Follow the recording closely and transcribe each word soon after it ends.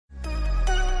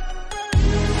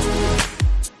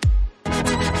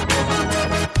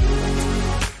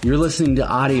You're listening to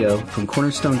audio from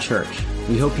Cornerstone Church.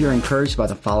 We hope you're encouraged by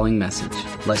the following message.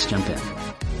 Let's jump in.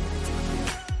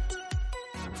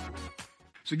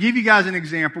 So to give you guys an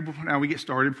example, now we get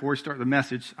started, before we start the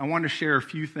message, I want to share a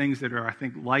few things that are, I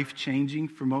think, life-changing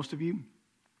for most of you.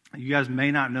 You guys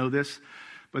may not know this,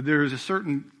 but there is a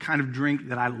certain kind of drink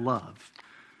that I love.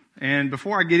 And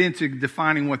before I get into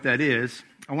defining what that is,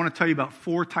 I want to tell you about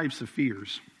 4 types of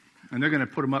fears. And they're going to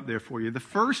put them up there for you. The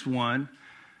first one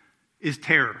is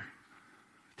terror.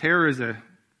 Terror is a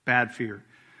bad fear.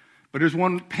 But there's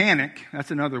one, panic. That's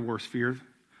another worse fear.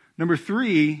 Number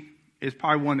 3 is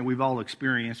probably one that we've all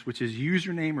experienced, which is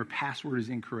username or password is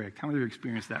incorrect. How many of you have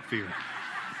experienced that fear?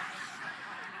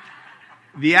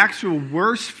 The actual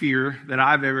worst fear that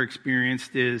I've ever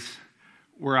experienced is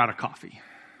we're out of coffee.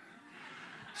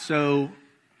 So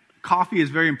coffee is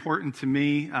very important to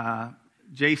me.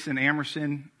 Jason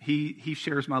Amerson, he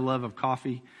shares my love of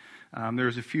coffee.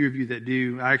 There's a few of you that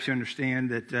do. I actually understand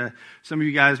that some of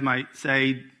you guys might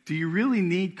say, do you really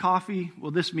need coffee?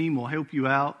 Well, this meme will help you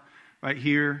out right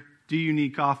here. Do you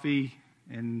need coffee?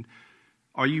 And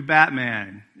are you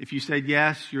Batman? If you said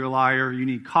yes, you're a liar. You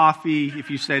need coffee. If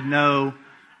you said no,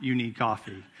 you need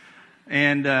coffee.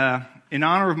 And in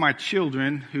honor of my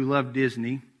children who love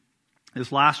Disney,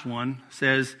 this last one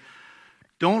says,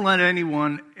 don't let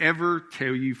anyone ever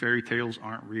tell you fairy tales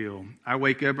aren't real. I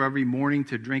wake up every morning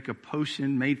to drink a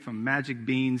potion made from magic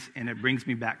beans, and it brings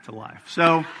me back to life.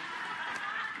 So,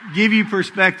 give you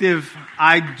perspective,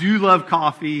 I do love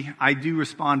coffee. I do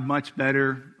respond much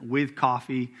better with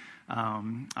coffee.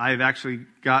 I've actually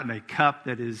gotten a cup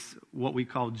that is what we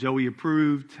call Joey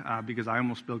approved because I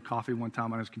almost spilled coffee one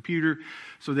time on his computer.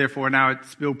 So therefore now it's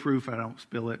spill proof. I don't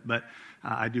spill it, but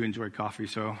I do enjoy coffee.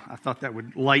 So I thought that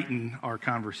would lighten our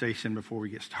conversation before we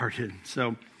get started.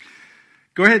 So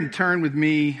go ahead and turn with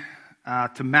me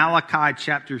to Malachi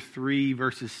chapter 3,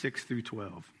 verses 6 through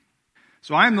 12.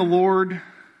 So I am the Lord,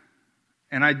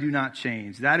 and I do not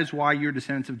change. That is why your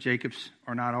descendants of Jacob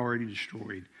are not already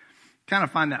destroyed. Kind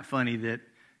of find that funny that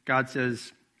God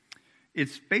says,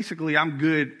 it's basically, I'm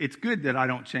good. It's good that I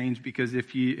don't change because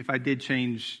if I did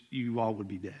change, you all would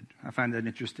be dead. I find that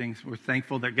interesting. We're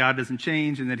thankful that God doesn't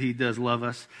change and that he does love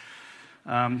us.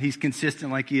 He's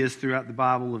consistent like he is throughout the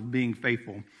Bible of being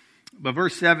faithful. But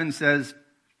verse 7 says,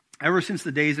 ever since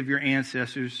the days of your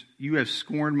ancestors, you have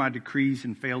scorned my decrees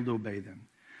and failed to obey them.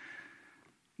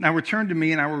 Now return to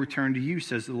me and I will return to you,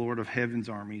 says the Lord of heaven's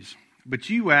armies. But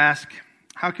you ask,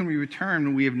 how can we return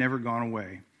when we have never gone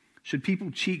away? Should people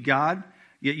cheat God?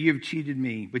 Yet you have cheated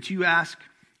me. But you ask,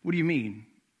 what do you mean?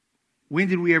 When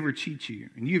did we ever cheat you?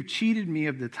 And you have cheated me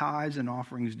of the tithes and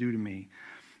offerings due to me.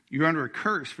 You're under a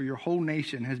curse, for your whole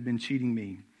nation has been cheating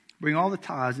me. Bring all the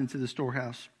tithes into the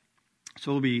storehouse,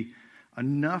 so there will be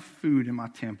enough food in my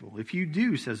temple. If you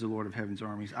do, says the Lord of heaven's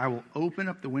armies, I will open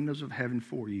up the windows of heaven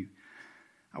for you.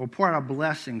 I will pour out a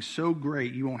blessing so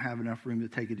great you won't have enough room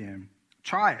to take it in.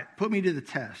 Try it. Put me to the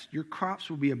test. Your crops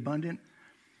will be abundant,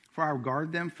 for I will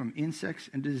guard them from insects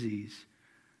and disease.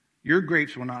 Your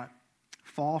grapes will not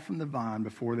fall from the vine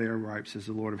before they are ripe, says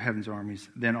the Lord of heaven's armies.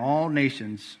 Then all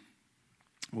nations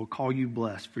will call you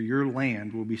blessed, for your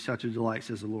land will be such a delight,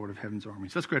 says the Lord of heaven's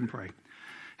armies. Let's go ahead and pray.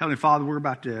 Heavenly Father, we're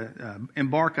about to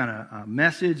embark on a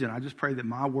message, and I just pray that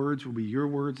my words will be your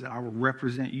words, that I will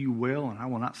represent you well, and I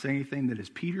will not say anything that is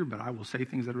Peter, but I will say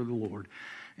things that are the Lord.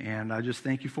 And I just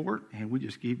thank you for it, and we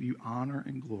just give you honor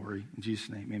and glory. In Jesus'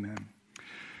 name, amen.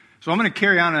 So I'm going to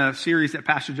carry on a series that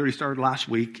Pastor Jody started last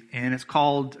week, and it's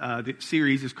called, the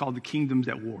series is called The Kingdoms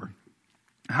at War.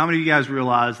 How many of you guys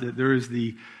realize that there is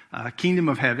the kingdom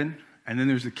of heaven, and then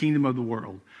there's the kingdom of the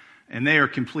world? And they are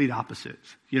complete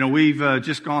opposites. You know, we've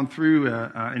just gone through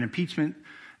an impeachment,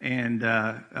 and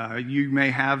you may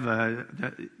have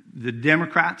the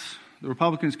Democrats, the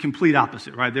Republicans, complete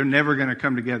opposite, right? They're never going to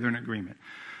come together in agreement.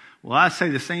 Well, I say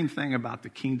the same thing about the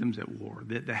kingdoms at war.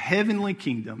 That the heavenly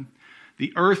kingdom,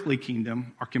 the earthly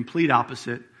kingdom are complete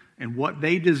opposite, and what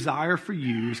they desire for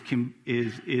you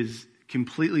is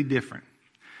completely different.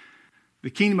 The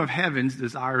kingdom of heaven's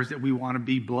desires that we want to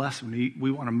be blessed,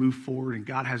 we want to move forward, and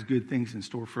God has good things in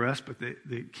store for us. But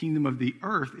the kingdom of the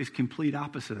earth is complete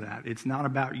opposite of that. It's not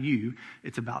about you;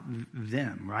 it's about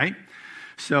them, right?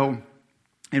 So,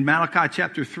 in Malachi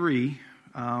chapter 3,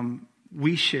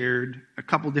 we shared a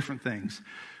couple different things.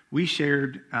 We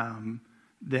shared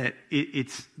that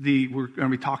we're going to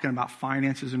be talking about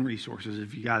finances and resources.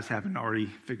 If you guys haven't already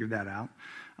figured that out.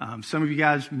 Some of you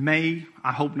guys may,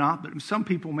 I hope not, but some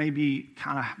people may be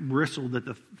kind of bristled at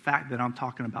the fact that I'm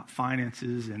talking about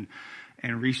finances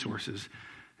and resources.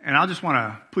 And I just want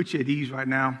to put you at ease right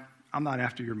now. I'm not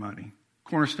after your money.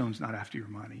 Cornerstone's not after your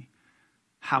money.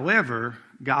 However,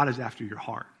 God is after your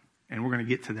heart. And we're going to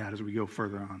get to that as we go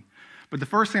further on. But the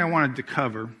first thing I wanted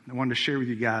to share with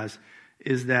you guys,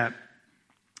 is that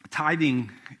tithing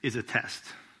is a test.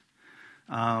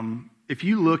 If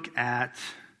you look at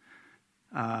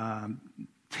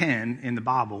 10 in the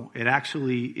Bible, it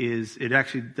actually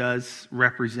does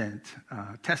represent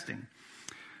testing.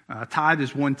 Tithe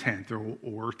is 1/10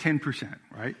 or 10%,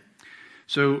 right?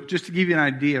 So just to give you an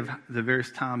idea of the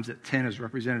various times that 10 is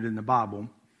represented in the Bible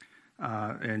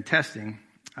and testing,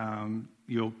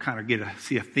 you'll kind of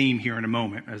see a theme here in a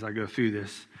moment as I go through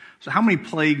this. So how many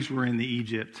plagues were in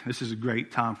Egypt? This is a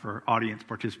great time for audience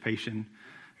participation.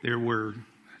 There were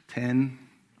 10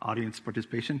 audience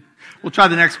participation. We'll try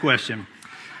the next question.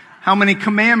 How many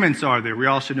commandments are there? We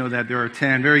all should know that there are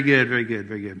 10. Very good, very good,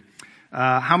 very good.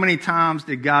 How many times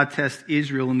did God test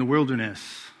Israel in the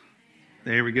wilderness?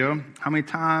 There we go. How many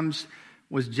times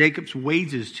was Jacob's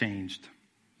wages changed?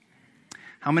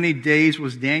 How many days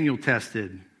was Daniel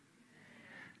tested?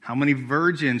 How many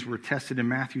virgins were tested in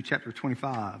Matthew chapter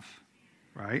 25?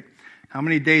 Right? How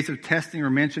many days of testing are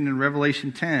mentioned in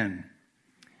Revelation 10?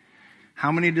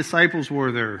 How many disciples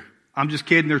were there? I'm just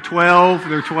kidding. They're 12.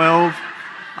 They're 12.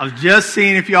 I was just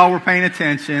seeing if y'all were paying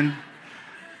attention.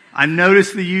 I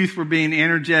noticed the youth were being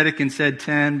energetic and said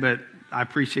 10, but I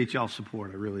appreciate y'all's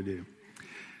support. I really do.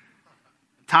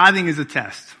 Tithing is a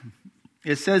test.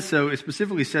 It says so. It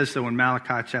specifically says so in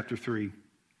Malachi chapter 3,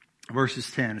 verses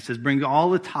 10. It says, bring all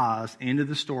the tithes into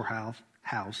the storehouse.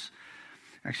 Actually,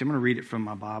 I'm going to read it from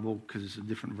my Bible because it's a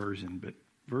different version, but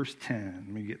verse 10,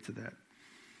 let me get to that.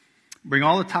 Bring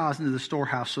all the tithes into the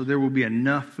storehouse so there will be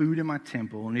enough food in my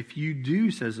temple. And if you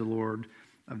do, says the Lord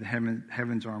of the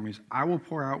heaven's armies, I will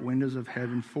pour out windows of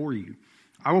heaven for you.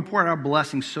 I will pour out a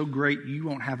blessing so great you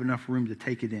won't have enough room to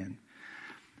take it in.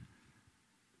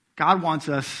 God wants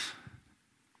us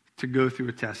to go through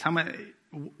a test.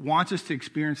 Wants us to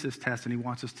experience this test, and he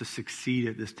wants us to succeed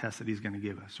at this test that he's going to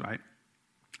give us, right?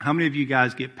 How many of you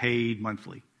guys get paid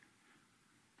monthly?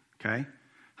 Okay.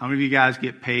 How many of you guys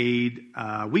get paid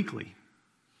weekly?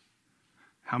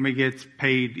 How many gets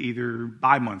paid either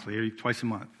bi-monthly or twice a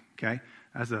month? Okay.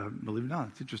 Believe it or not,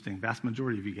 it's interesting. Vast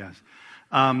majority of you guys.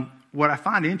 What I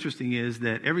find interesting is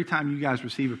that every time you guys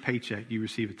receive a paycheck, you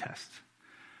receive a test.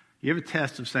 You have a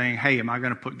test of saying, hey, am I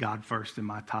going to put God first in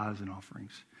my tithes and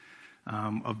offerings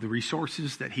of the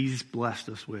resources that he's blessed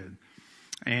us with?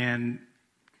 And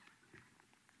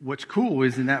what's cool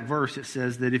is in that verse, it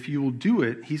says that if you will do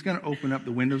it, he's going to open up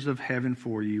the windows of heaven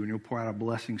for you, and he'll pour out a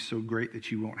blessing so great that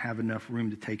you won't have enough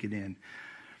room to take it in.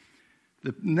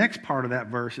 The next part of that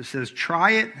verse, it says,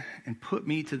 try it and put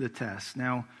me to the test.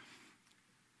 Now,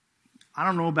 I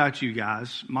don't know about you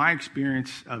guys. My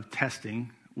experience of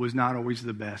testing was not always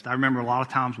the best. I remember a lot of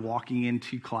times walking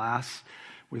into class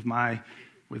with my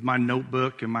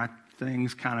notebook and my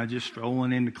things, kind of just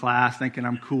strolling into class, thinking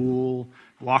I'm cool,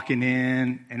 walking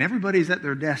in, and everybody's at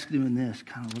their desk doing this,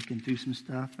 kind of looking through some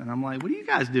stuff. And I'm like, what are you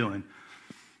guys doing?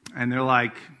 And they're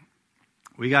like,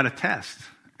 we got a test.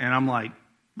 And I'm like,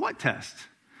 what test?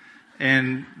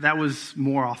 And that was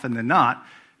more often than not.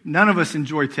 None of us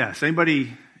enjoy tests.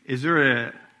 Is there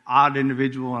an odd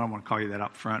individual? I don't want to call you that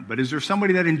up front, but is there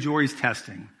somebody that enjoys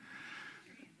testing?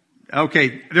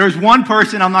 Okay, there's one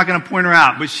person, I'm not going to point her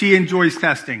out, but she enjoys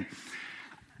testing.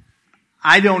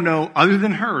 I don't know, other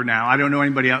than her now, I don't know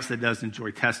anybody else that does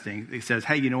enjoy testing. It says,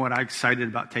 hey, you know what, I'm excited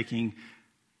about taking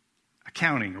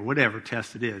accounting or whatever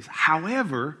test it is.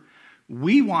 However,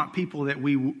 we want people that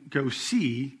we go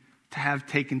see to have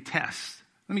taken tests.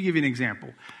 Let me give you an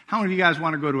example. How many of you guys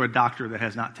want to go to a doctor that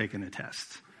has not taken a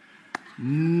test?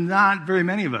 Not very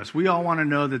many of us. We all want to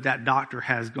know that doctor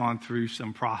has gone through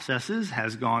some processes,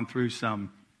 has gone through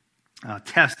some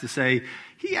tests to say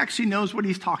he actually knows what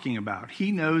he's talking about.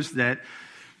 He knows that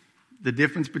the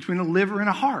difference between a liver and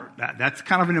a heart. That's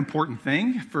kind of an important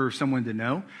thing for someone to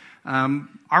know.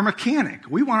 Our mechanic.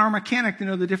 We want our mechanic to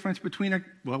know the difference between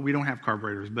we don't have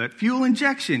carburetors, but fuel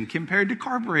injection compared to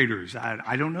carburetors.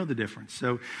 I don't know the difference,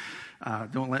 so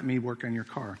don't let me work on your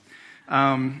car.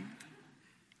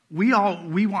 We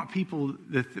want people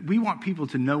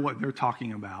to know what they're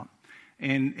talking about,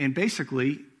 and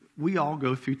basically we all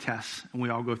go through tests and we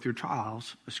all go through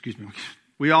trials.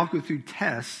 We all go through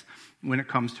tests when it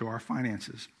comes to our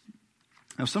finances.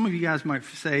 Now, some of you guys might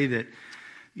say that,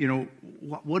 you know,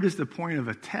 what is the point of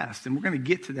a test? And we're going to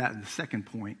get to that in the second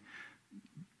point.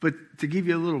 But to give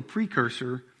you a little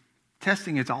precursor,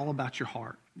 testing is all about your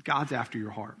heart. God's after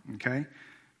your heart, okay?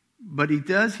 But he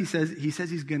says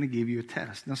he's going to give you a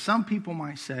test. Now, some people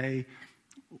might say,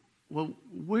 well,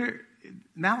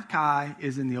 Malachi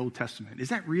is in the Old Testament. Is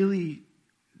that really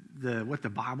what the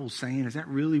Bible's saying? Is that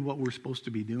really what we're supposed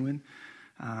to be doing?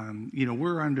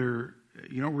 We're under,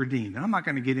 redeemed. And I'm not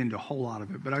going to get into a whole lot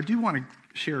of it, but I do want to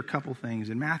share a couple things.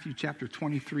 In Matthew chapter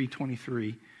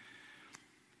 23,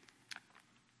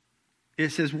 it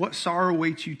says, "What sorrow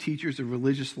awaits you, teachers of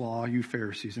religious law, you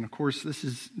Pharisees." And of course, this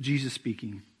is Jesus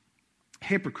speaking.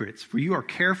 "Hypocrites, for you are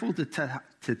careful to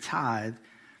tithe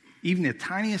even the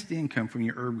tiniest income from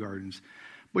your herb gardens,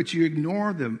 but you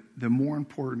ignore the more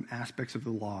important aspects of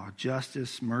the law,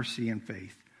 justice, mercy, and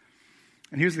faith."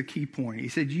 And here's the key point. He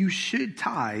said, you should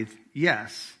tithe,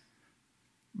 yes,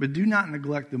 but do not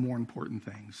neglect the more important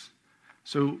things.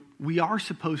 So we are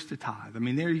supposed to tithe. I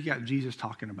mean, there you got Jesus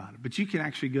talking about it. But you can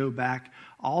actually go back,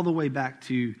 all the way back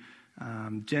to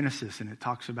Genesis, and it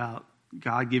talks about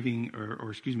God giving,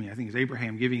 I think it's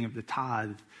Abraham giving of the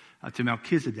tithe to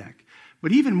Melchizedek.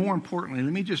 But even more importantly,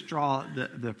 let me just draw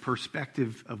the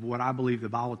perspective of what I believe the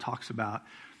Bible talks about,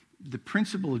 the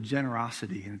principle of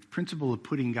generosity and the principle of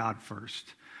putting God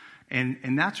first.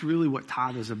 And that's really what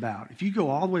tithe is about. If you go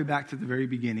all the way back to the very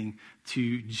beginning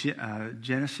to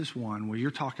Genesis 1, where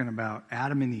you're talking about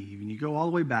Adam and Eve, and you go all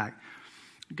the way back,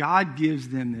 God gives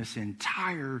them this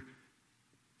entire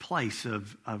place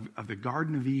of the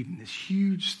Garden of Eden, this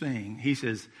huge thing. He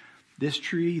says, this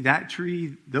tree, that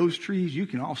tree, those trees, you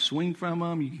can all swing from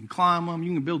them. You can climb them.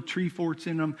 You can build tree forts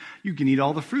in them. You can eat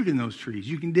all the fruit in those trees.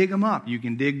 You can dig them up. You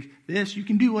can dig this. You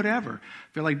can do whatever.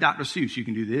 I feel like Dr. Seuss. You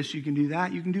can do this. You can do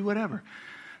that. You can do whatever.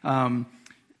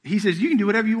 He says, you can do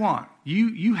whatever you want.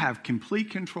 You have complete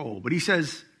control. But he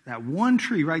says, that one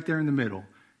tree right there in the middle,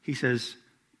 he says,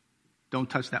 don't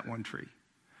touch that one tree.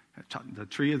 The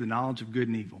tree of the knowledge of good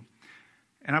and evil.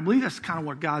 And I believe that's kind of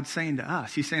what God's saying to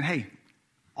us. He's saying, hey,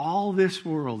 all this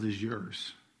world is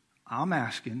yours. I'm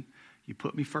asking you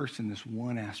put me first in this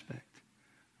one aspect.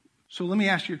 So let me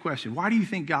ask you a question. Why do you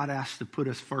think God asked to put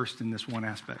us first in this one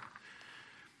aspect?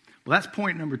 Well, that's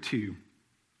point number 2.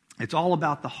 It's all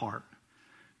about the heart.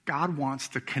 God wants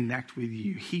to connect with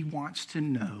you. He wants to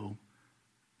know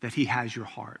that he has your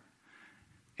heart.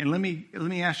 And let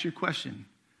me ask you a question.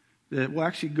 We'll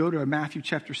actually go to Matthew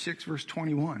chapter 6, verse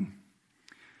 21.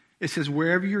 It says,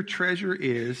 wherever your treasure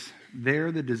is,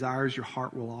 there the desires of your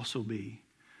heart will also be.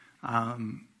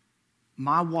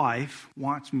 My wife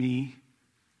wants me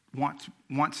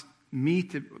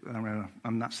to,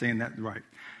 I'm not saying that right.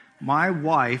 My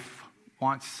wife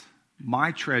wants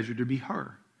my treasure to be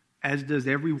her, as does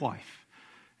every wife.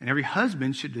 And every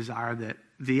husband should desire that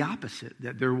the opposite,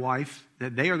 that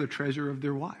they are the treasure of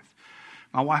their wife.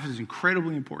 My wife is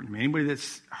incredibly important to me. Anybody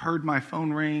that's heard my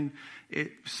phone ring,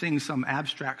 it sings some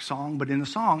abstract song, but in the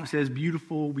song it says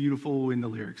beautiful, beautiful in the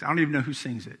lyrics. I don't even know who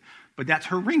sings it, but that's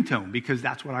her ringtone because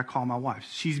that's what I call my wife.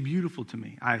 She's beautiful to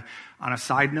me. On a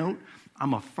side note,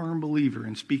 I'm a firm believer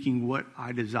in speaking what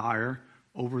I desire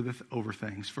over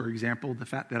things. For example, the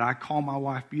fact that I call my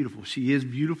wife beautiful. She is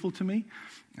beautiful to me,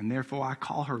 and therefore I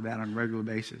call her that on a regular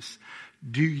basis.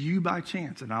 Do you by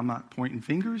chance, and I'm not pointing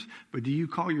fingers, but do you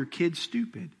call your kids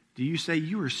stupid? Do you say,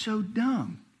 you are so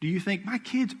dumb? Do you think my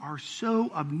kids are so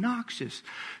obnoxious?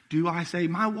 Do I say,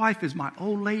 my wife is my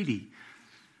old lady?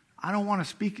 I don't want to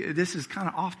speak, this is kind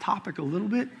of off topic a little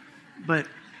bit, but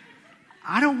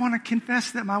I don't want to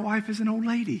confess that my wife is an old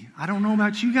lady. I don't know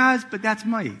about you guys, but that's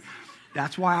me.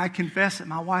 That's why I confess that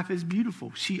my wife is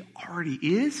beautiful. She already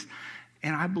is.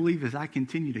 And I believe as I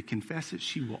continue to confess it,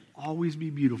 she will always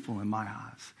be beautiful in my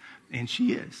eyes. And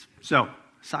she is. So,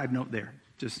 side note there.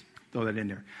 Just throw that in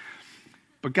there.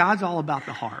 But God's all about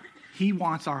the heart. He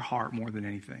wants our heart more than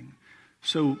anything.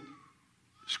 So,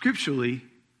 scripturally,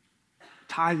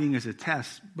 tithing is a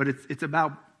test, but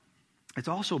it's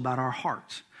also about our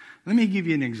hearts. Let me give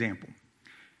you an example.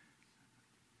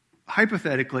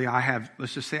 Hypothetically,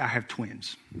 let's just say I have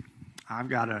twins. I've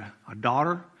got a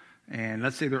daughter. And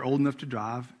let's say they're old enough to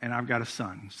drive, and I've got a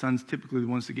son. Sons typically the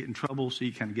ones that get in trouble, so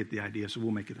you kind of get the idea, so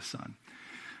we'll make it a son.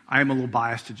 I am a little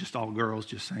biased to just all girls,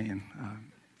 just saying,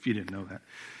 if you didn't know that.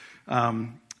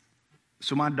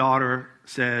 So my daughter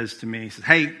says to me,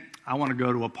 hey, I want to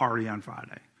go to a party on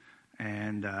Friday.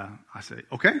 And I say,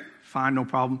 okay, fine, no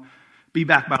problem. Be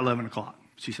back by 11 o'clock.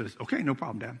 She says, okay, no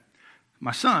problem, Dad.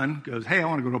 My son goes, hey, I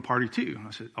want to go to a party too.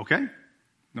 I said, okay,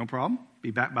 no problem.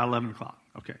 Be back by 11 o'clock.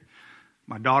 Okay.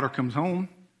 My daughter comes home,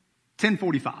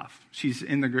 10:45. She's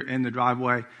in the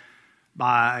driveway.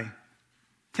 By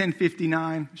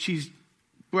 10:59, she's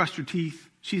brushed her teeth.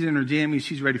 She's in her jammies.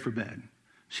 She's ready for bed.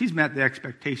 She's met the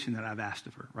expectation that I've asked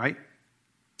of her, right?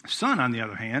 Son, on the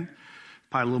other hand,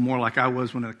 probably a little more like I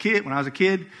was when I was a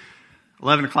kid.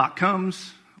 11 o'clock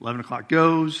comes, 11 o'clock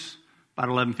goes, about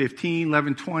 11:15,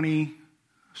 11:20.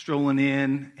 strolling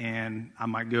in, and I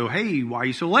might go, "Hey, why are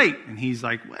you so late?" And he's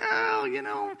like,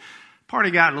 "Well,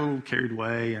 party got a little carried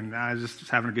away, and I was just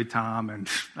having a good time, and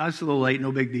I was a little late,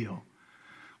 no big deal."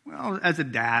 Well, as a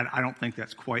dad, I don't think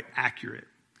that's quite accurate.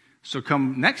 So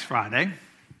come next Friday,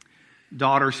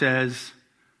 daughter says,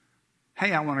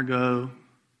 "Hey, I want to go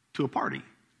to a party."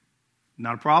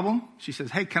 Not a problem. She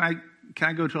says, "Hey, can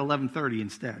I go to 11:30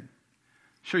 instead?"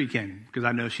 "Sure you can," because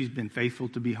I know she's been faithful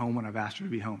to be home when I've asked her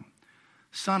to be home.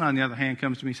 Son, on the other hand,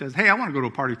 comes to me and says, "Hey, I want to go to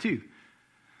a party too."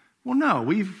 Well, no,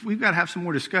 we've got to have some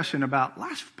more discussion about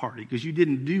last party because you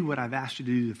didn't do what I've asked you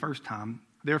to do the first time.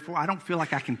 Therefore, I don't feel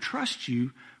like I can trust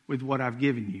you with what I've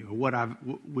given you or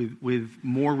with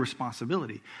more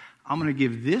responsibility. I'm going to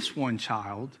give this one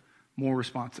child more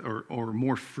or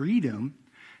more freedom.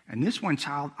 And this one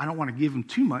child, I don't want to give them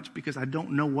too much because I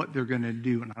don't know what they're going to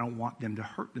do and I don't want them to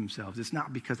hurt themselves. It's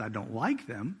not because I don't like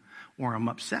them or I'm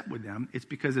upset with them. It's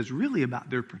because it's really about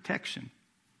their protection.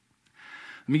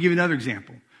 Let me give you another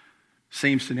example.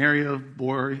 Same scenario,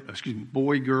 boy,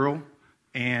 girl,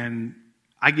 and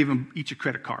I give them each a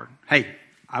credit card. "Hey,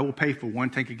 I will pay for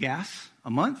 1 tank of gas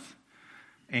a month.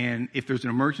 And if there's an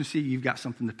emergency, you've got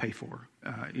something to pay for,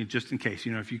 just in case.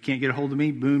 If you can't get a hold of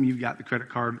me, boom, you've got the credit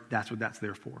card. That's what that's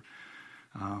there for.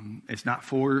 It's not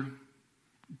for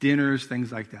dinners,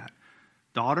 things like that."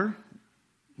 Daughter,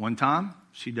 one time,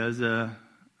 she does the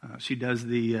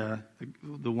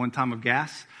 1 time of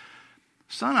gas.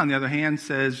 Son, on the other hand,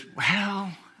 says,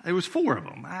 "Well, there was 4 of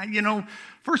them.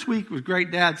 First week was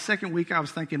great, Dad. Second week, I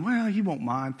was thinking, well, you won't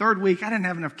mind. Third week, I didn't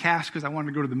have enough cash because I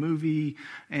wanted to go to the movie.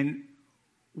 And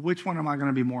which one am I going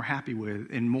to be more happy with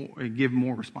and give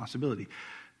more responsibility?"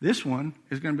 This one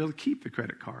is going to be able to keep the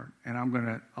credit card, and I'm going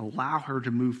to allow her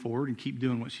to move forward and keep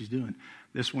doing what she's doing.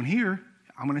 This one here,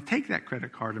 I'm going to take that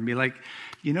credit card and be like,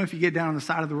 "If you get down on the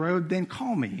side of the road, then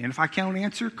call me. And if I can't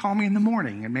answer, call me in the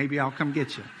morning, and maybe I'll come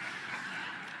get you."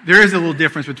 There is a little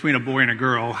difference between a boy and a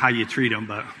girl, how you treat them,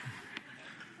 but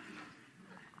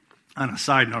on a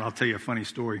side note, I'll tell you a funny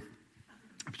story.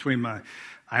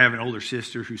 I have an older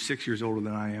sister who's 6 years older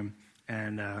than I am,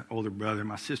 and older brother.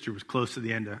 My sister was close to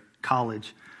the end of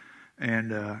college,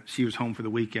 and she was home for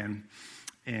the weekend,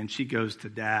 and she goes to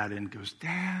Dad and goes,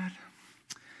 "Dad,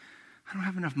 I don't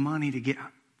have enough money to get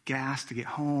gas to get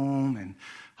home," and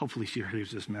hopefully she hears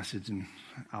this message and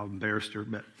I'll embarrass her.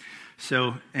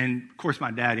 And of course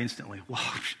my dad instantly, "Well,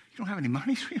 you don't have any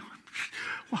money, sweetheart?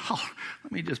 Well,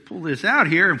 let me just pull this out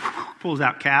here," and pulls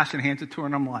out cash and hands it to her,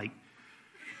 and I'm like,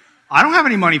 "I don't have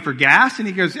any money for gas." And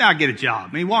he goes, "Yeah, I'll get a job."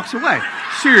 And he walks away.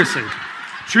 Seriously.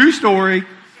 True story.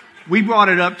 We brought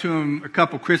it up to him a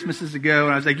couple Christmases ago,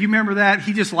 and I was like, "You remember that?"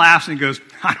 He just laughs and goes,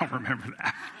 "I don't remember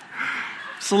that."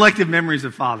 Selective memories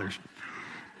of fathers.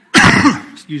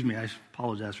 Excuse me, I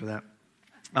apologize for that.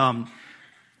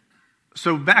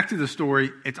 So back to the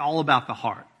story, it's all about the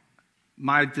heart.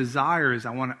 My desire is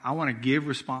I want to give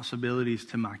responsibilities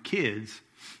to my kids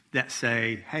that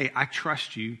say, "Hey, I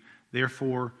trust you,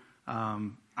 therefore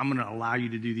I'm going to allow you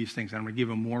to do these things. I'm going to give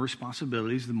them more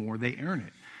responsibilities the more they earn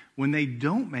it." When they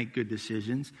don't make good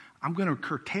decisions, I'm going to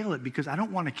curtail it because I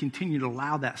don't want to continue to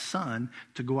allow that son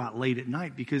to go out late at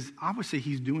night because obviously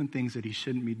he's doing things that he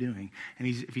shouldn't be doing. And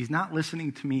if he's not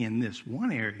listening to me in this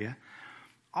one area,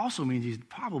 also means he's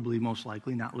probably most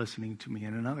likely not listening to me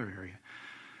in another area.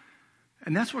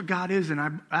 And that's what God is,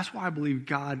 and that's why I believe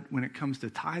God, when it comes to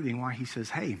tithing, why he says,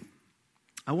 "Hey,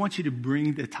 I want you to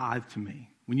bring the tithe to me.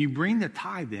 When you bring the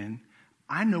tithe in,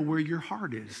 I know where your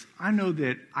heart is. I know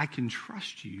that I can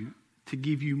trust you to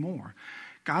give you more."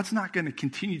 God's not going to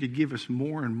continue to give us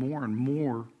more and more and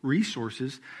more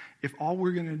resources if all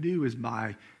we're going to do is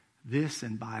buy this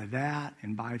and buy that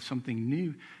and buy something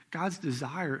new. God's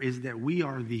desire is that we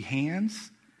are the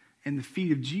hands and the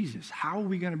feet of Jesus. How are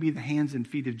we going to be the hands and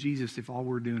feet of Jesus if all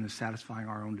we're doing is satisfying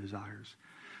our own desires?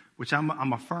 Which I'm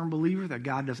a firm believer that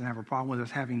God doesn't have a problem with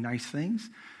us having nice things.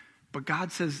 But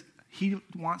God says he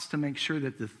wants to make sure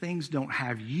that the things don't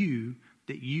have you,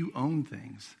 that you own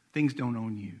things. Things don't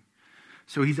own you.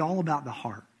 So he's all about the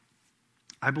heart.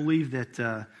 I believe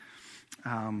that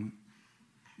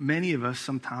many of us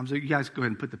sometimes, you guys go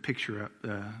ahead and put the picture up.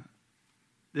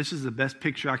 This is the best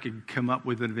picture I could come up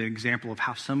with of an example of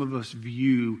how some of us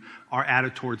view our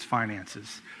attitude towards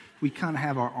finances. We kind of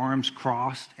have our arms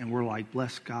crossed and we're like,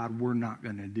 "Bless God, we're not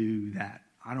going to do that.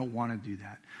 I don't want to do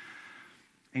that."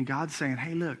 And God's saying,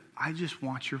 "Hey, look, I just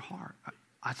want your heart.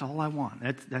 That's all I want."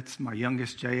 That's my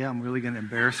youngest, Jaya. I'm really going to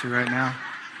embarrass her right now.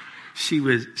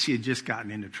 she had just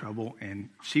gotten into trouble, and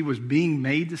she was being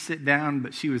made to sit down,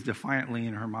 but she was defiantly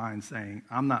in her mind saying,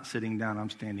 I'm not sitting down, I'm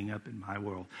standing up in my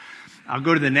world. I'll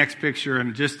go to the next picture,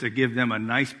 and just to give them a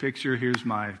nice picture, here's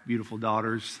my beautiful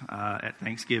daughters at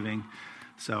Thanksgiving.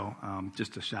 So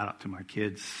just a shout out to my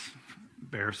kids.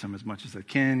 Embarrass them as much as I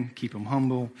can, keep them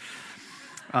humble.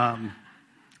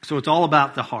 So it's all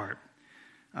about the heart.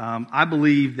 I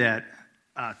believe that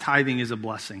tithing is a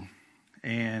blessing,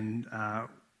 and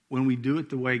when we do it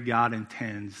the way God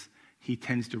intends, He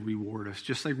tends to reward us.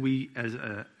 Just like we,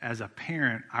 as a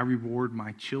parent, I reward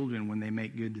my children when they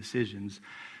make good decisions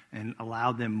and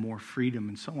allow them more freedom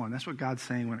and so on. That's what God's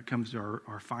saying when it comes to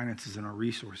our finances and our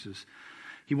resources.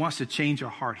 He wants to change our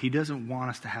heart. He doesn't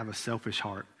want us to have a selfish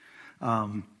heart.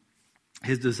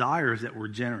 His desire is that we're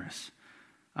generous.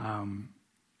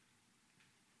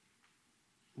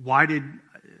 Why did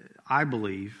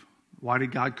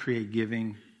God create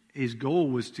giving? His goal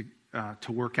was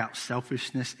to work out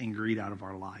selfishness and greed out of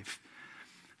our life.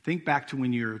 Think back to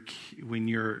when you're,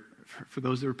 for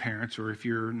those that are parents, or if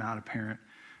you're not a parent,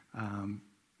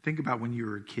 think about when you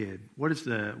were a kid. What is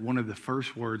one of the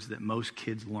first words that most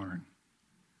kids learn?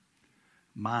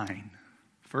 Mine.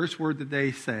 First word that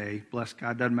they say, bless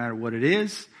God, doesn't matter what it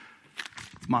is,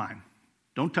 it's mine.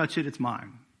 Don't touch it, it's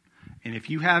mine. And if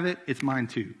you have it, it's mine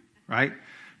too, right?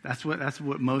 That's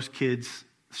what most kids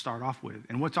start off with.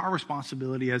 And what's our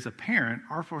responsibility as a parent?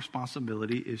 Our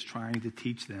responsibility is trying to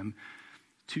teach them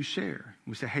to share.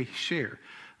 We say, hey, share.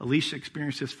 Alicia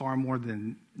experienced this far more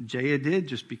than Jaya did,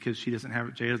 just because Jaya doesn't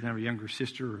have a younger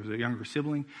sister or a younger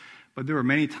sibling. But there were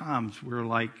many times where,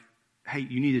 like, hey,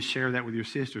 you need to share that with your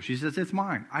sister. She says, it's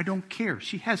mine. I don't care.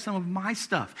 She has some of my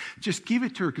stuff. Just give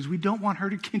it to her because we don't want her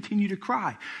to continue to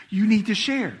cry. You need to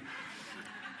share.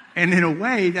 And in a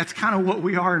way, that's kind of what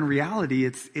we are in reality.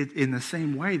 It's in the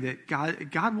same way that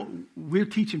God, we're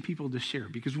teaching people to share,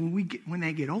 because when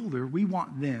they get older, we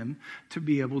want them to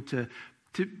be able to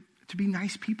be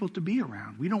nice people to be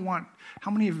around. We don't want.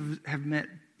 How many of us have met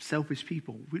selfish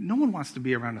people? No one wants to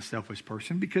be around a selfish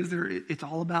person, because it's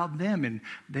all about them, and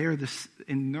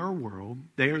in their world,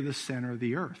 they are the center of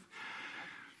the earth.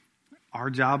 Our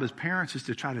job as parents is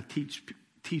to try to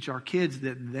teach our kids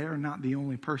that they're not the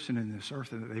only person in this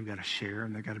earth, and that they've got to share,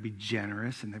 and they've got to be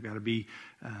generous, and they've got to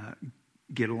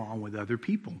get along with other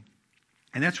people.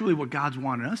 And that's really what God's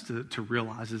wanted us to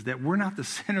realize, is that we're not the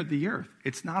center of the earth.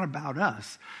 It's not about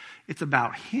us. It's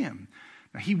about Him.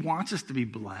 Now, He wants us to be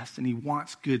blessed, and He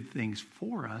wants good things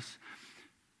for us,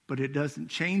 but it doesn't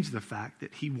change the fact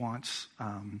that He wants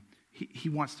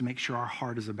to make sure our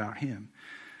heart is about Him.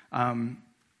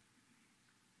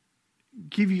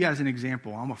 Give you guys an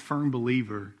example. I'm a firm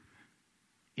believer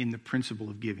in the principle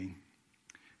of giving,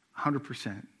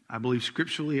 100%. I believe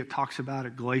scripturally it talks about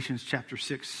it. Galatians chapter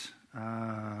 6.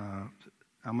 I'm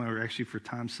going to, actually, for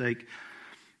time's sake,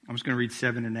 I'm just going to read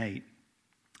 7 and 8.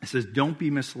 It says, don't be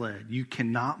misled. You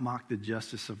cannot mock the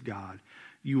justice of God.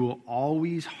 You will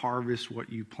always harvest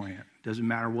what you plant. Doesn't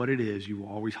matter what it is, you will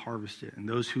always harvest it. And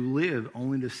those who live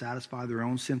only to satisfy their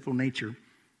own sinful nature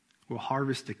will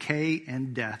harvest decay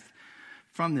and death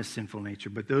from this sinful nature.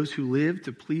 But those who live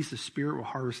to please the Spirit will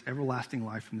harvest everlasting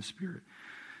life from the Spirit.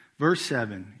 Verse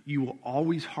 7, you will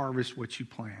always harvest what you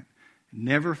plant. It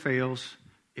never fails.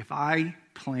 If I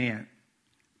plant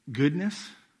goodness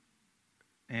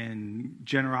and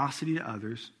generosity to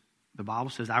others, the Bible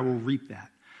says I will reap that.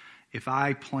 If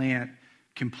I plant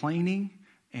complaining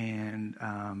and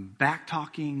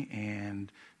back-talking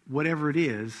and whatever it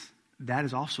is, that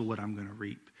is also what I'm going to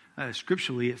reap.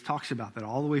 Scripturally, it talks about that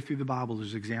all the way through the Bible.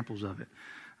 There's examples of it.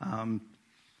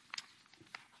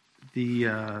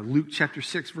 Luke chapter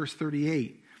 6, verse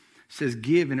 38 says,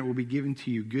 give, and it will be given to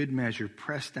you. Good measure,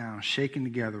 pressed down, shaken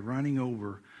together, running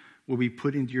over, will be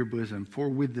put into your bosom. For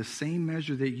with the same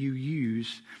measure that you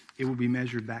use, it will be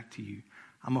measured back to you.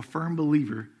 I'm a firm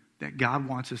believer that God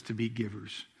wants us to be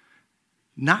givers,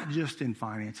 not just in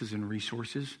finances and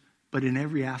resources, but in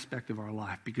every aspect of our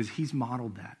life, because He's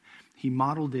modeled that. He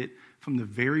modeled it from the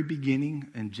very beginning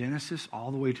in Genesis all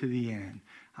the way to the end.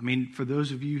 I mean, for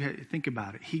those of you, think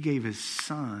about it. He gave His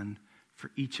Son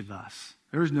for each of us.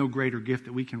 There is no greater gift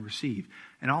that we can receive.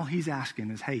 And all He's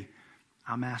asking is, hey,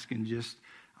 I'm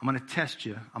going to test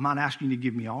you. I'm not asking you to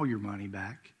give me all your money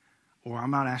back, or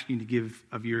I'm not asking you to give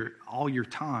of all your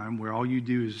time, where all you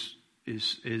do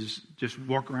is just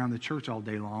walk around the church all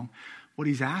day long. What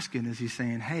He's asking is, He's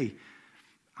saying, hey,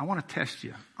 I want to test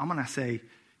you. I'm going to say,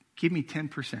 give me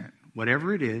 10%.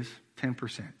 Whatever it is,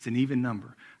 10%. It's an even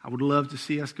number. I would love to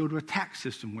see us go to a tax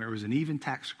system where it was an even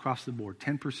tax across the board,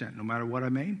 10%. No matter what I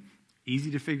made,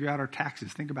 Easy to figure out our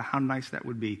taxes. Think about how nice that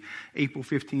would be. April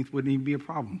 15th wouldn't even be a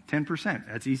problem. 10%.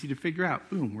 That's easy to figure out.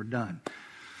 Boom, we're done.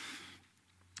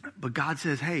 But God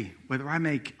says, hey, whether I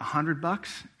make $100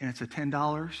 and it's a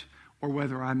 $10, or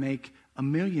whether I make $1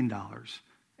 million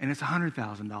and it's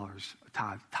 $100,000 a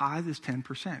tithe. Tithe is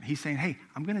 10%. He's saying, hey,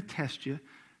 I'm going to test you.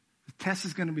 The test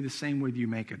is going to be the same whether you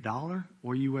make $1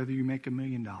 or whether you make $1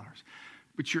 million.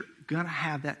 But you're going to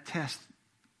have that test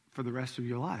for the rest of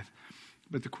your life.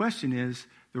 But the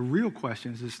real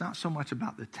question is, it's not so much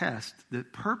about the test. The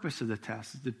purpose of the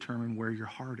test is to determine where your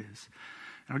heart is.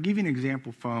 And I'll give you an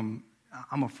example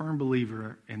I'm a firm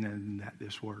believer in that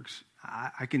this works.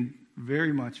 I can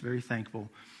very thankful.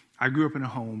 I grew up in a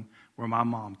home where my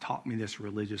mom taught me this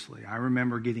religiously. I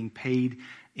remember getting paid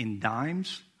in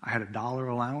dimes. I had a $1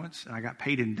 allowance, and I got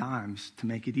paid in dimes to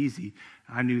make it easy.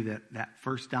 I knew that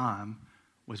first dime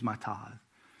was my tithe.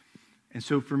 And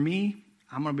so for me,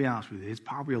 I'm going to be honest with you, it's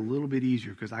probably a little bit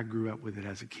easier because I grew up with it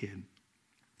as a kid.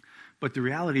 But the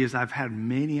reality is I've had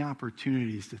many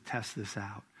opportunities to test this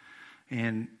out.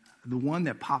 And the one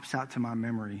that pops out to my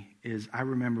memory is I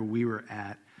remember we were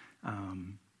at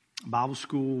Bible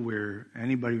school, where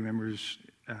anybody remembers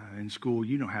in school,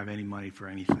 you don't have any money for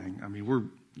anything. I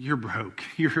mean, you're broke.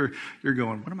 You're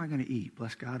going, what am I going to eat?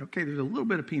 Bless God. Okay, there's a little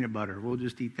bit of peanut butter. We'll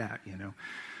just eat that,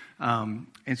 And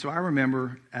so I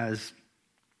remember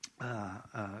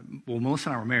Melissa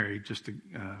and I were married, just to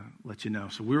let you know.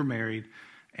 So we were married,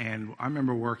 and I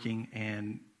remember working,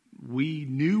 and we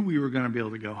knew we were going to be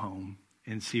able to go home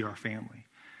and see our family.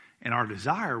 And our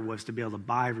desire was to be able to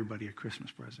buy everybody a Christmas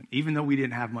present. Even though we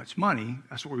didn't have much money,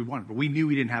 that's what we wanted. But we knew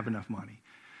we didn't have enough money.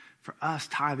 For us,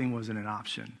 tithing wasn't an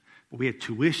option. But we had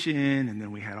tuition, and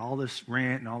then we had all this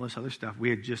rent and all this other stuff. We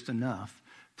had just enough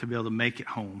to be able to make it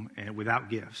home and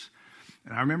without gifts.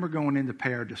 And I remember going in to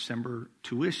pay our December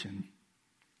tuition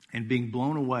and being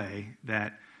blown away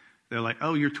that they're like,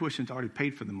 oh, your tuition's already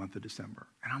paid for the month of December.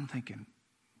 And I'm thinking,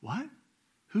 what?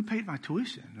 Who paid my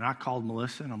tuition? And I called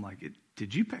Melissa, and I'm like,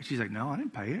 did you pay? She's like, no, I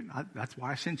didn't pay it. That's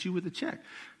why I sent you with a check.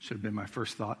 Should have been my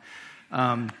first thought.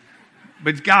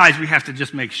 But guys, we have to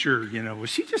just make sure, was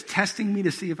she just testing me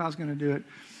to see if I was going to do it?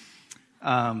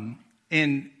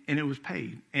 And it was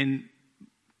paid. And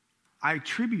I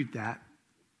attribute that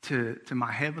to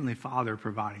my Heavenly Father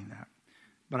providing that.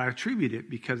 But I attribute it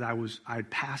because I had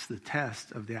passed the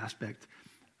test of the aspect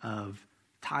of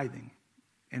tithing.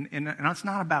 And it's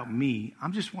not about me.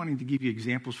 I'm just wanting to give you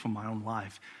examples from my own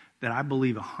life that I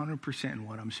believe 100% in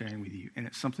what I'm sharing with you. And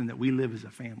it's something that we live as a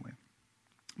family.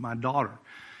 My daughter,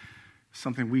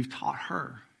 something we've taught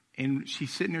her. And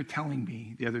she's sitting there telling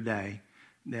me the other day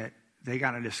that they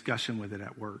got a discussion with it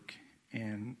at work.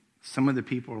 And some of the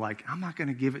people are like, I'm not going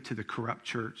to give it to the corrupt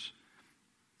church.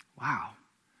 Wow.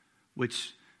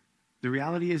 Which the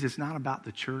reality is, it's not about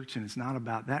the church, and it's not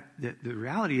about that. The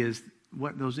reality is,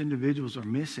 what those individuals are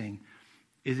missing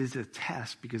is a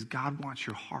test, because God wants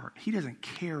your heart. He doesn't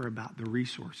care about the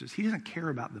resources. He doesn't care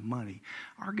about the money.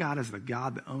 Our God is the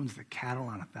God that owns the cattle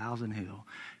on 1,000 hills.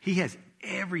 He has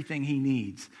everything he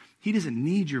needs. He doesn't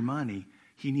need your money.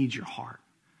 He needs your heart.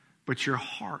 But your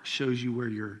heart shows you where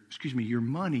your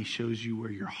money shows you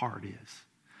where your heart is.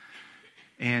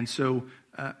 And so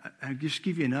I'll just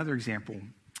give you another example.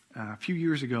 A few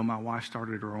years ago, my wife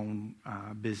started her own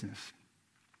business.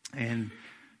 And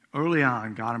early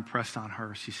on, God impressed on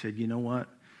her. She said, you know what?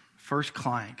 First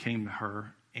client came to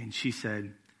her, and she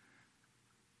said,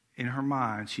 in her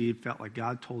mind, she had felt like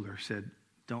God told her, said,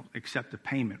 don't accept a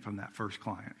payment from that first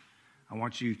client. I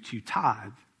want you to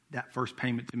tithe that first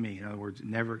payment to me. In other words,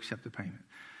 never accept a payment.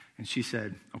 And she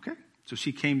said, okay. So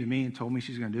she came to me and told me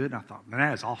she's going to do it. And I thought, man,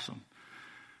 that is awesome.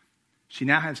 She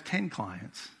now has 10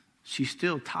 clients. She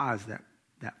still tithes that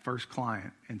first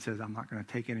client and says, I'm not going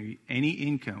to take any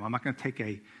income. I'm not going to take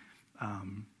a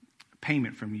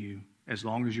payment from you as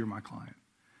long as you're my client.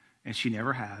 And she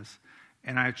never has.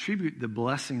 And I attribute the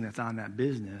blessing that's on that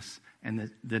business and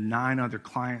the 9 other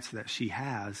clients that she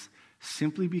has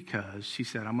simply because she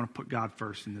said, I'm going to put God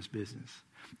first in this business.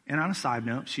 And on a side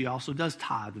note, she also does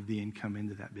tithe of the income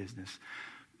into that business.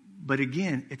 But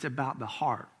again, it's about the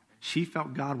heart. She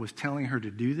felt God was telling her to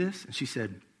do this, and she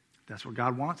said, that's what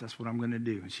God wants, that's what I'm going to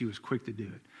do. And she was quick to do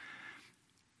it.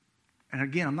 And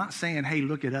again, I'm not saying, hey,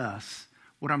 look at us.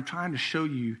 What I'm trying to show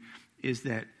you is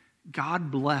that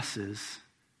God blesses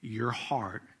your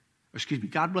heart.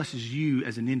 God blesses you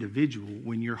as an individual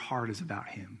when your heart is about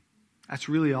him. That's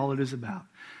really all it is about.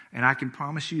 And I can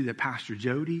promise you that Pastor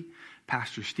Jody,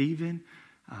 Pastor Stephen,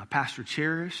 Pastor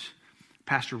Cherish,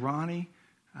 Pastor Ronnie,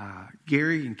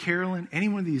 Gary and Carolyn, any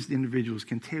one of these individuals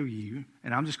can tell you,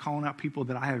 and I'm just calling out people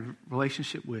that I have a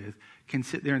relationship with, can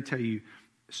sit there and tell you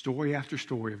story after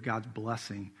story of God's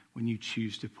blessing when you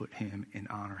choose to put him and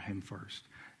honor him first.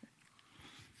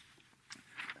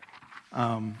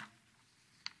 God's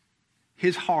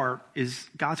heart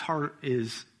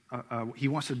is, he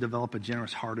wants to develop a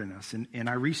generous heart in us. And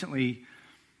I recently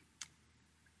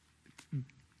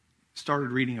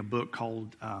started reading a book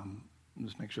called,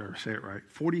 let's make sure I say it right,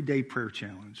 40-Day Prayer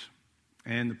Challenge.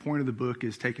 And the point of the book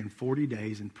is taking 40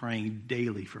 days and praying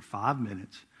daily for 5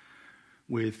 minutes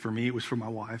for me, it was for my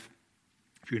wife.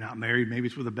 If you're not married, maybe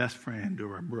it's with a best friend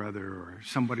or a brother or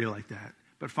somebody like that.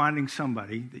 But finding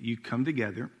somebody that you come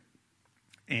together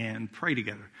and pray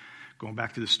together. Going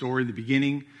back to the story, the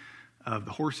beginning of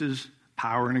the horses,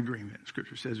 power and agreement.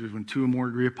 Scripture says when 2 or more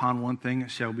agree upon one thing, it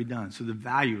shall be done. So the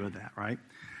value of that, right?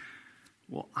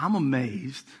 Well, I'm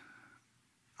amazed.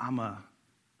 I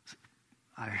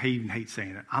even hate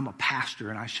saying it. I'm a pastor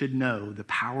and I should know the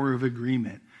power of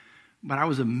agreement. But I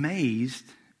was amazed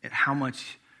at how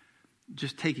much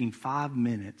just taking 5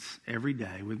 minutes every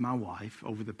day with my wife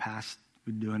over the past,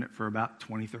 we've been doing it for about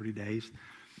 20, 30 days,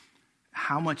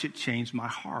 how much it changed my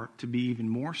heart to be even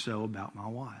more so about my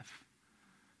wife.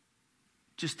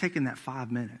 Just taking that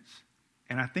 5 minutes.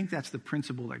 And I think that's the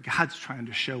principle that God's trying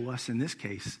to show us in this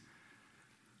case.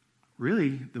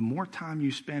 Really, the more time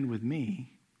you spend with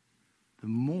me, the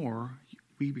more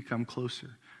we become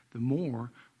closer. The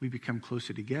more we become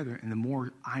closer together, and the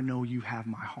more I know you have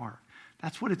my heart.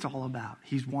 That's what it's all about.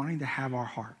 He's wanting to have our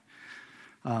heart.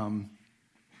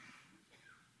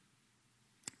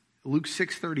 Luke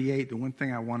 6:38, the one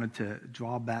thing I wanted to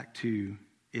draw back to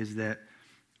is that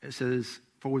it says,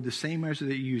 for with the same measure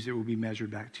that you use, it will be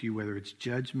measured back to you, whether it's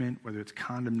judgment, whether it's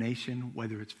condemnation,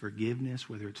 whether it's forgiveness,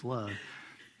 whether it's love.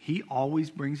 He always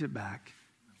brings it back.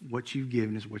 What you've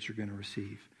given is what you're going to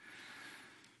receive.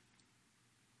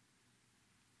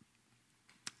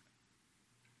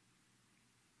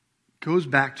 Goes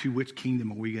back to which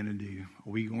kingdom are we going to do?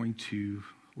 Are we going to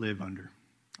live under?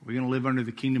 Are we going to live under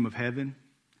the kingdom of heaven,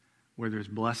 where there's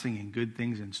blessing and good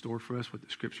things in store for us, what the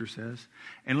scripture says?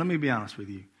 And let me be honest with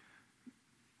you.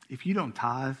 If you don't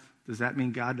tithe, does that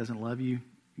mean God doesn't love you?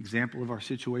 Example of our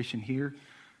situation here,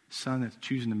 son that's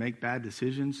choosing to make bad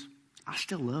decisions. I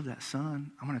still love that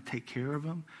son. I'm going to take care of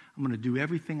him. I'm going to do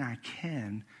everything I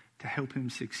can to help him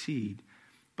succeed.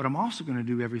 But I'm also going to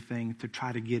do everything to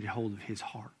try to get a hold of his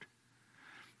heart.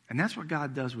 And that's what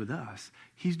God does with us.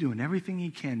 He's doing everything he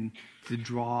can to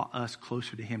draw us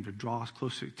closer to him, to draw us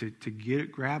closer, to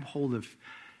grab hold of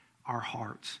our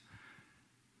hearts.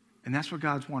 And that's what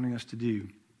God's wanting us to do.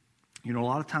 You know, a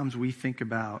lot of times we think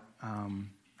about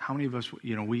how many of us,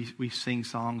 you know, we sing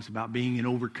songs about being an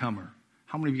overcomer.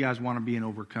 How many of you guys want to be an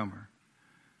overcomer?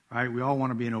 Right? We all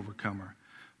want to be an overcomer.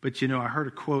 But, you know, I heard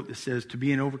a quote that says, to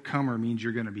be an overcomer means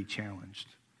you're going to be challenged.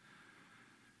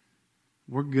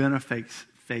 We're going to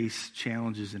face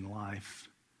challenges in life.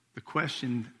 The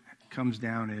question comes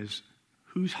down is,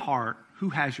 who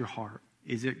has your heart?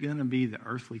 Is it going to be the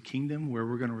earthly kingdom where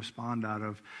we're going to respond out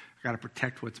of, I got to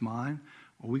protect what's mine?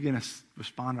 Or are we going to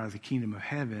respond out of the kingdom of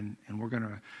heaven and we're going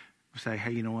to say,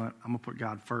 hey, you know what? I'm going to put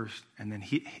God first, and then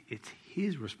it's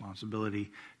his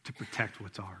responsibility to protect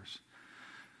what's ours.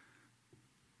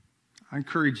 I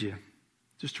encourage you,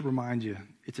 just to remind you,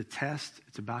 it's a test.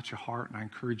 It's about your heart, and I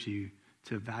encourage you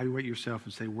to evaluate yourself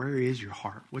and say, where is your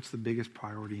heart? What's the biggest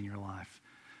priority in your life?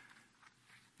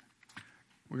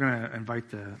 We're going to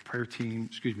invite the prayer team,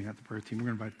 we're going to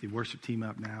invite the worship team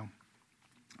up now.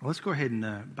 Let's go ahead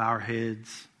and bow our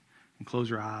heads and close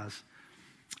our eyes.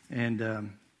 And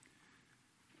I'm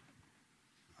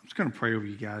just going to pray over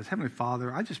you guys. Heavenly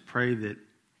Father, I just pray that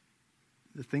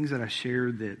the things that I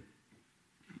shared, that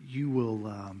you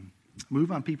will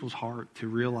move on people's heart to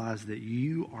realize that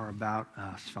you are about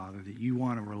us, Father, that you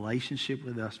want a relationship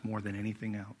with us more than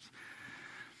anything else.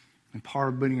 And part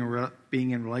of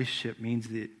being in a relationship means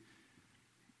that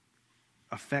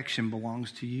affection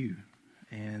belongs to you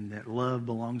and that love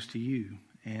belongs to you.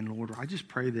 And Lord, I just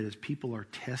pray that as people are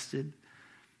tested,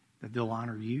 that they'll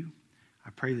honor you.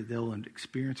 I pray that they'll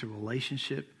experience a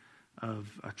relationship, a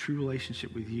true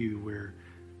relationship with you, where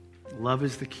love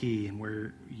is the key and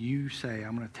where you say,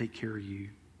 I'm going to take care of you.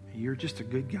 And you're just a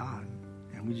good God,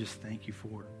 and we just thank you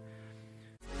for it.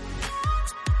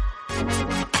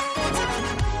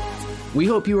 We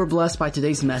hope you were blessed by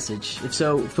today's message. If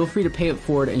so, feel free to pay it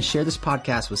forward and share this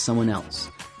podcast with someone else.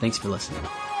 Thanks for listening.